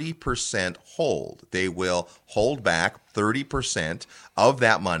 30% hold. They will hold back 30% of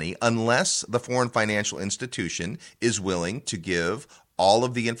that money unless the foreign financial institution is willing to give all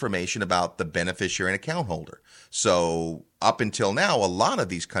of the information about the beneficiary and account holder. So up until now, a lot of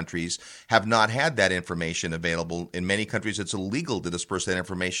these countries have not had that information available. In many countries, it's illegal to disperse that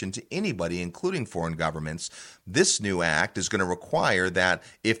information to anybody, including foreign governments. This new act is going to require that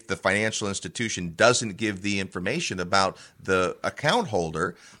if the financial institution doesn't give the information about the account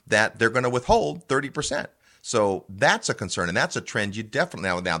holder, that they're going to withhold 30%. So that's a concern, and that's a trend you definitely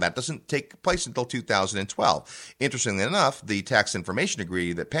now that doesn't take place until 2012. Interestingly enough, the tax information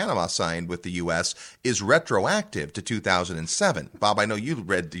agreement that Panama signed with the U.S. is retroactive to 2007. Bob, I know you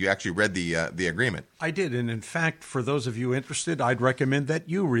actually read the agreement. I did, and in fact, for those of you interested, I'd recommend that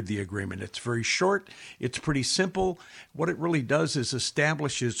you read the agreement. It's very short. It's pretty simple. What it really does is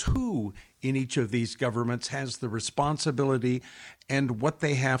establishes who in each of these governments has the responsibility and what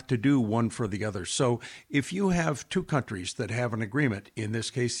they have to do one for the other. So if you have two countries that have an agreement, in this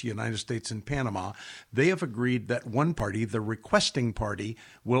case the United States and Panama, they have agreed that one party, the requesting party,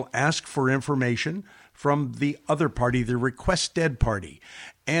 will ask for information from the other party, the requested party.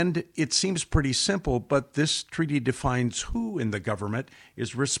 And it seems pretty simple, but this treaty defines who in the government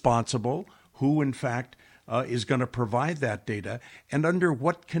is responsible, who in fact is going to provide that data, and under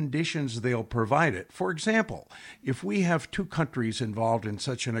what conditions they'll provide it. For example, if we have two countries involved in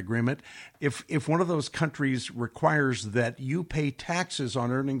such an agreement, if one of those countries requires that you pay taxes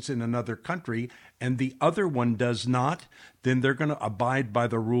on earnings in another country and the other one does not, then they're going to abide by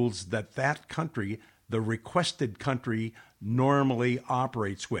the rules that that country, the requested country, normally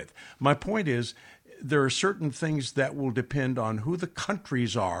operates with. My point is, there are certain things that will depend on who the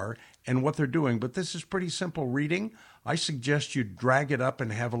countries are and what they're doing. But this is pretty simple reading. I suggest you drag it up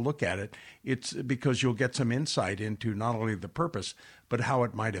and have a look at it. It's because you'll get some insight into not only the purpose, but how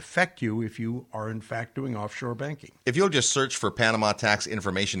it might affect you if you are in fact doing offshore banking. If you'll just search for Panama Tax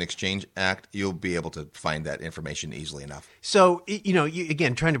Information Exchange Act, you'll be able to find that information easily enough. So,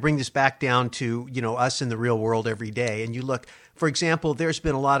 again, trying to bring this back down to, us in the real world every day. And you look, for example, there's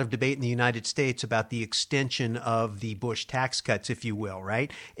been a lot of debate in the United States about the extension of the Bush tax cuts, if you will,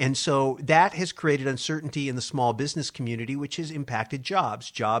 right? And so that has created uncertainty in the small business community, which has impacted jobs.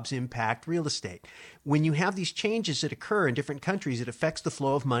 Jobs impact real estate. When you have these changes that occur in different countries, it affects the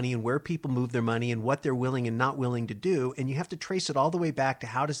flow of money and where people move their money and what they're willing and not willing to do. And you have to trace it all the way back to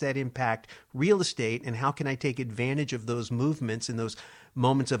how does that impact real estate and how can I take advantage of those movements and those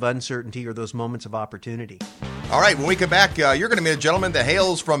moments of uncertainty or those moments of opportunity. All right, when we come back, you're going to meet a gentleman that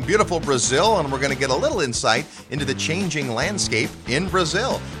hails from beautiful Brazil, and we're going to get a little insight into the changing landscape in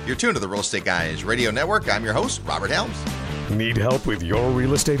Brazil. You're tuned to the Real Estate Guys Radio Network. I'm your host, Robert Helms. Need help with your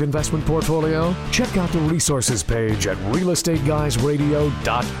real estate investment portfolio? Check out the resources page at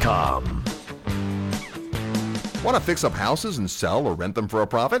realestateguysradio.com. Want to fix up houses and sell or rent them for a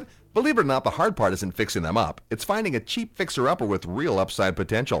profit? Believe it or not, the hard part isn't fixing them up. It's finding a cheap fixer-upper with real upside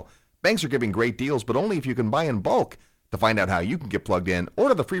potential. Banks are giving great deals, but only if you can buy in bulk. To find out how you can get plugged in,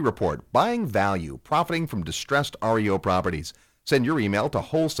 order the free report, Buying Value, Profiting from Distressed REO Properties. Send your email to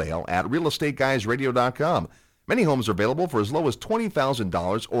wholesale@realestateguysradio.com. Many homes are available for as low as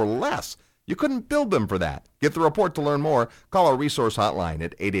 $20,000 or less. You couldn't build them for that. Get the report to learn more. Call our resource hotline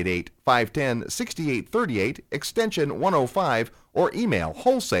at 888-510-6838, extension 105, or email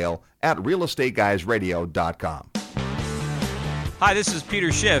wholesale@realestateguysradio.com. Hi, this is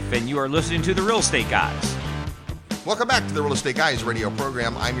Peter Schiff, and you are listening to The Real Estate Guys. Welcome back to the Real Estate Guys radio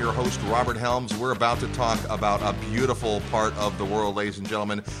program. I'm your host, Robert Helms. We're about to talk about a beautiful part of the world, ladies and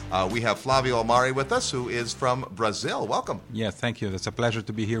gentlemen. We have Flavio Amari with us, who is from Brazil. Welcome. Yeah, thank you. It's a pleasure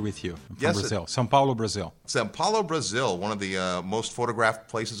to be here with you. I'm from Brazil. São Paulo, Brazil. São Paulo, Brazil, one of the most photographed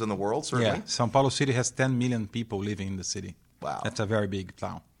places in the world, certainly. Yeah, São Paulo City has 10 million people living in the city. Wow. That's a very big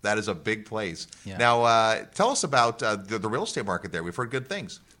town. That is a big place. Yeah. Now, tell us about the real estate market there. We've heard good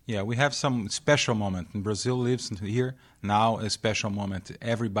things. Yeah, we have some special moment. Brazil lives here now, a special moment.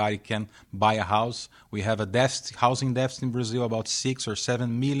 Everybody can buy a house. We have a housing deficit in Brazil, about 6 or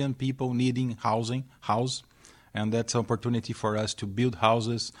 7 million people needing house. And that's an opportunity for us to build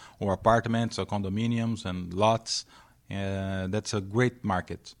houses or apartments or condominiums and lots. That's a great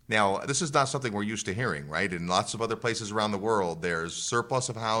market. Now, this is not something we're used to hearing, right? In lots of other places around the world, there's surplus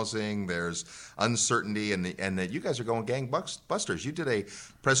of housing, there's uncertainty, and that you guys are going gangbusters. You did a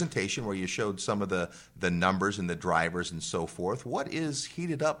presentation where you showed some of the numbers and the drivers and so forth. What is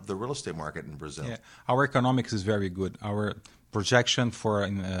heated up the real estate market in Brazil? Yeah, our economics is very good. Our projection for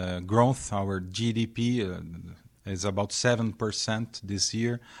growth, our GDP is about 7% this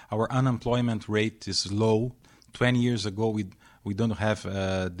year. Our unemployment rate is low. 20 years ago, we don't have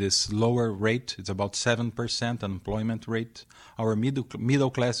this lower rate. It's about 7% unemployment rate. Our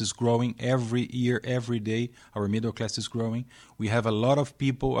middle class is growing every year, every day. Our middle class is growing. We have a lot of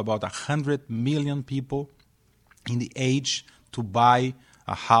people, about 100 million people in the age to buy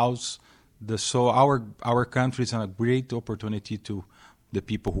a house. So our country is a great opportunity to the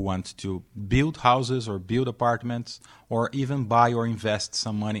people who want to build houses or build apartments or even buy or invest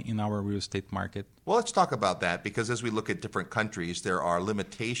some money in our real estate market. Well, let's talk about that, because as we look at different countries, there are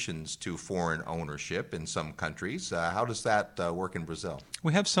limitations to foreign ownership in some countries. How does that work in Brazil?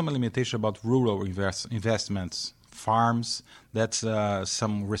 We have some limitation about rural investments, farms, that's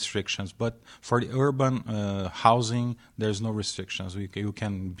some restrictions. But for the urban housing, there's no restrictions. You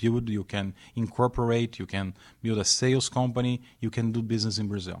can build, you can incorporate, you can build a sales company, you can do business in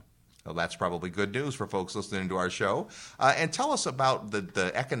Brazil. Well, that's probably good news for folks listening to our show. And tell us about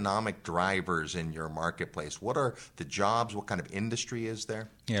the economic drivers in your marketplace. What are the jobs? What kind of industry is there?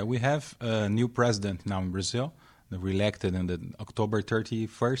 Yeah, we have a new president now in Brazil. They were elected on the October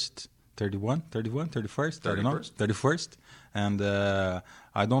 31st. 31st. And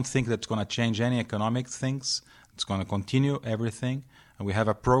I don't think that's going to change any economic things. It's going to continue everything. And we have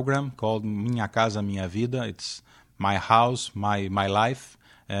a program called Minha Casa Minha Vida. It's my house, my life.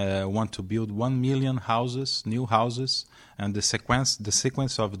 Want to build 1 million houses, new houses, and the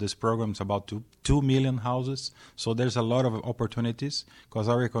sequence of this program is about 2 million houses. So there's a lot of opportunities because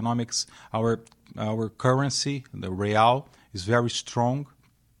our economics, our currency, the real, is very strong.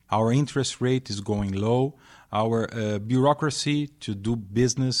 Our interest rate is going low. Our bureaucracy to do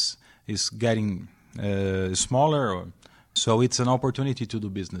business is getting smaller. So it's an opportunity to do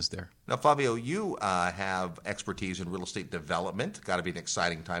business there. Now, Flavio, you have expertise in real estate development. Got to be an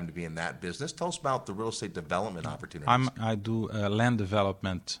exciting time to be in that business. Tell us about the real estate development opportunities. I do land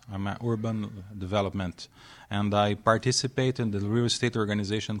development. I'm an urban development. And I participate in the real estate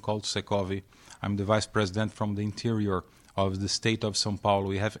organization called Secovi. I'm the vice president from the interior of the state of São Paulo.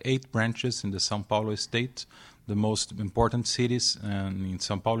 We have 8 branches in the São Paulo state, the most important cities. And in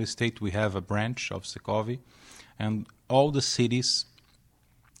São Paulo state, we have a branch of Secovi. And all the cities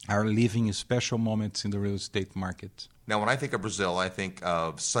are living special moments in the real estate market. Now, when I think of Brazil, I think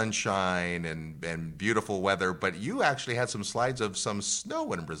of sunshine and beautiful weather, but you actually had some slides of some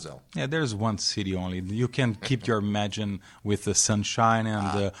snow in Brazil. Yeah, there's one city only. You can keep your imagine with the sunshine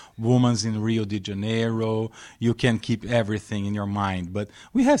and the women's in Rio de Janeiro. You can keep everything in your mind. But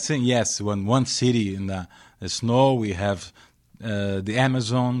we have seen, yes, one city in the snow. We have the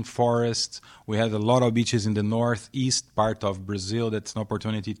Amazon forest. We have a lot of beaches in the northeast part of Brazil. That's an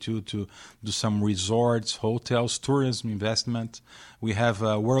opportunity to do some resorts, hotels, tourism investment. We have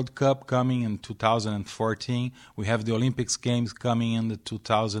a World Cup coming in 2014. We have the Olympics Games coming in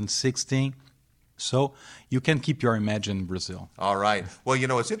 2016. So you can keep your imagine in Brazil. All right. Well, you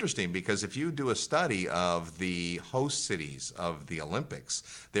know, it's interesting because if you do a study of the host cities of the Olympics,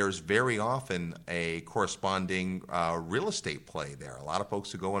 there's very often a corresponding real estate play there. A lot of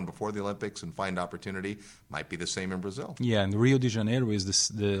folks who go in before the Olympics and find opportunity might be the same in Brazil. Yeah, and Rio de Janeiro is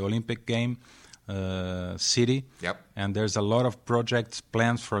the Olympic game city. Yep. And there's a lot of projects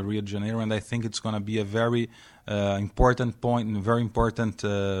planned for Rio de Janeiro, and I think it's going to be a very important point and very important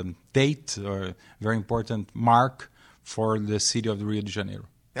date or very important mark for the city of Rio de Janeiro.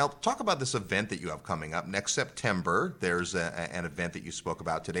 Now, talk about this event that you have coming up next September. There's an event that you spoke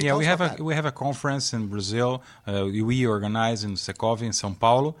about today. Yeah, we have a conference in Brazil. We organize in Secovi in São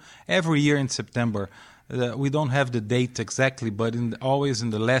Paulo every year in September. We don't have the date exactly, but always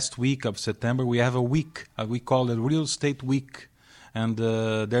in the last week of September we have a week. We call it Real Estate Week, and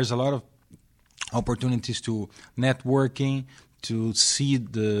there's a lot of opportunities to networking, to see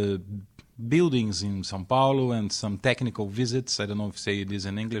the buildings in São Paulo and some technical visits. I don't know if say this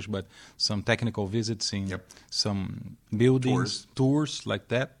in English, but some technical visits in some buildings, tours like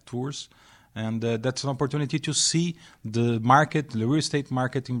that, tours. And that's an opportunity to see the market, the real estate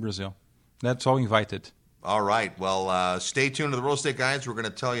market in Brazil. That's all invited. All right. Well, stay tuned to the Real Estate Guys. We're going to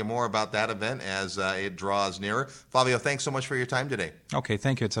tell you more about that event as it draws nearer. Flavio, thanks so much for your time today. Okay,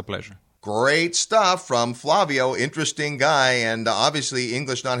 thank you. It's a pleasure. Great stuff from Flavio. Interesting guy, and obviously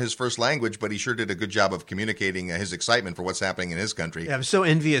English not his first language, but he sure did a good job of communicating his excitement for what's happening in his country. Yeah, I'm so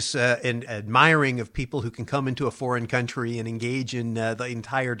envious and admiring of people who can come into a foreign country and engage in the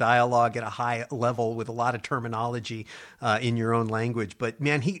entire dialogue at a high level with a lot of terminology in your own language. But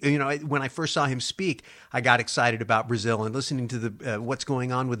man, when I first saw him speak, I got excited about Brazil and listening to the what's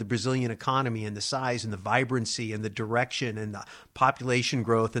going on with the Brazilian economy and the size and the vibrancy and the direction and the population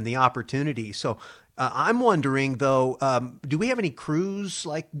growth and the opportunity. So I'm wondering, though, do we have any cruise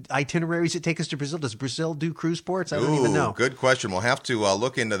like itineraries that take us to Brazil? Does Brazil do cruise ports? I don't even know. Good question. We'll have to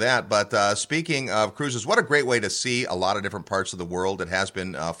look into that. But speaking of cruises, what a great way to see a lot of different parts of the world. It has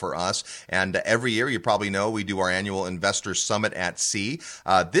been for us. And every year, you probably know, we do our annual Investor Summit at Sea.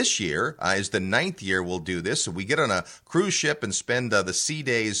 This year is the 9th year we'll do this. So we get on a cruise ship and spend the sea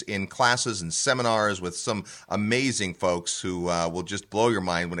days in classes and seminars with some amazing folks who will just blow your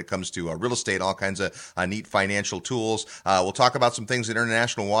mind when it comes to real estate, all kinds of neat financial tools. We'll talk about some things in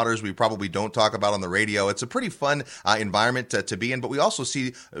international waters we probably don't talk about on the radio. It's a pretty fun environment to be in, but we also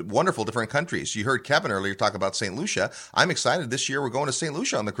see wonderful different countries. You heard Kevin earlier talk about St. Lucia. I'm excited. This year we're going to St.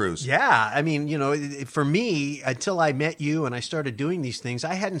 Lucia on the cruise. Yeah. I mean, for me, until I met you and I started doing these things,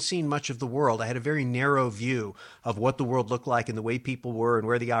 I hadn't seen much of the world. I had a very narrow view of what the world looked like and the way people were and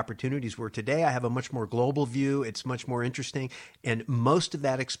where the opportunities were. Today, I have a much more global view. It's much more interesting. And most of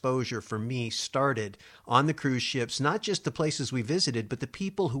that exposure for me started on the cruise ships, not just the places we visited, but the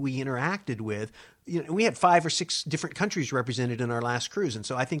people who we interacted with. We had 5 or 6 different countries represented in our last cruise. And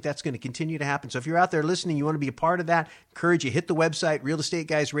so I think that's going to continue to happen. So if you're out there listening, you want to be a part of that, encourage you, hit the website,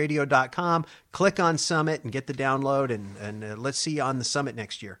 realestateguysradio.com, click on Summit and get the download. And let's see you on the Summit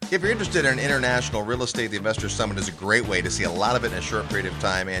next year. If you're interested in international real estate, the Investor Summit is a great way to see a lot of it in a short period of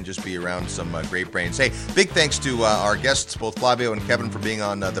time and just be around some great brains. Hey, big thanks to our guests, both Flavio and Kevin, for being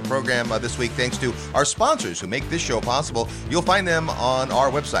on the program this week. Thanks to our sponsors who make this show possible. You'll find them on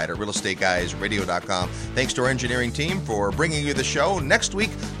our website at realestateguysradio.com. Thanks to our engineering team for bringing you the show. Next week,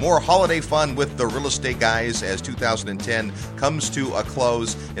 more holiday fun with the Real Estate Guys as 2010 comes to a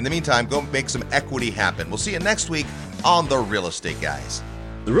close. In the meantime, go make some equity happen. We'll see you next week on the Real Estate Guys.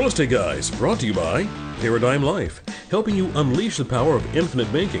 The Real Estate Guys, brought to you by Paradigm Life, helping you unleash the power of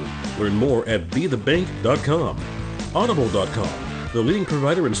infinite banking. Learn more at bethebank.com. Audible.com, the leading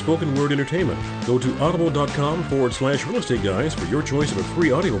provider in spoken word entertainment. Go to audible.com/Real Estate Guys for your choice of a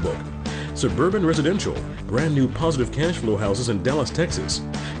free audiobook. Suburban Residential, brand new positive cash flow houses in Dallas, Texas.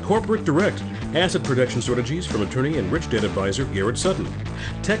 Corporate Direct, asset protection strategies from attorney and rich dad advisor Garrett Sutton.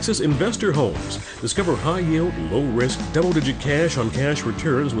 Texas Investor Homes, discover high yield, low risk, double-digit cash on cash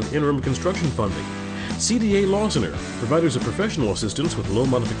returns with interim construction funding. CDA Lawsoner, providers of professional assistance with loan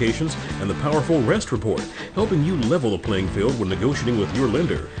modifications and the powerful REST report, helping you level the playing field when negotiating with your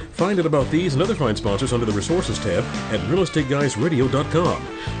lender. Find out about these and other fine sponsors under the Resources tab at realestateguysradio.com.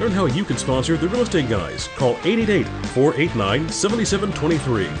 Learn how you can sponsor the Real Estate Guys. Call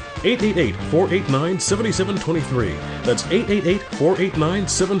 888-489-7723. 888-489-7723. That's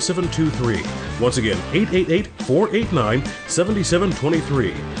 888-489-7723. Once again,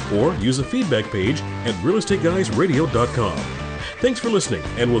 888-489-7723. Or use the feedback page at realestateguysradio.com. Thanks for listening,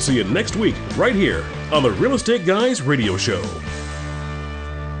 and we'll see you next week right here on the Real Estate Guys Radio Show.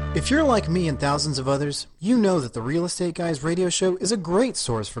 If you're like me and thousands of others, you know that the Real Estate Guys Radio Show is a great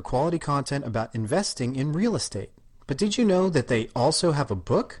source for quality content about investing in real estate. But did you know that they also have a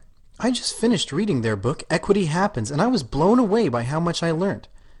book? I just finished reading their book, Equity Happens, and I was blown away by how much I learned.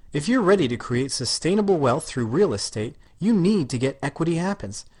 If you're ready to create sustainable wealth through real estate, you need to get Equity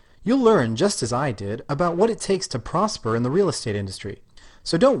Happens. You'll learn, just as I did, about what it takes to prosper in the real estate industry.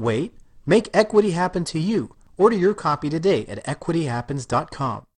 So don't wait. Make equity happen to you. Order your copy today at equityhappens.com.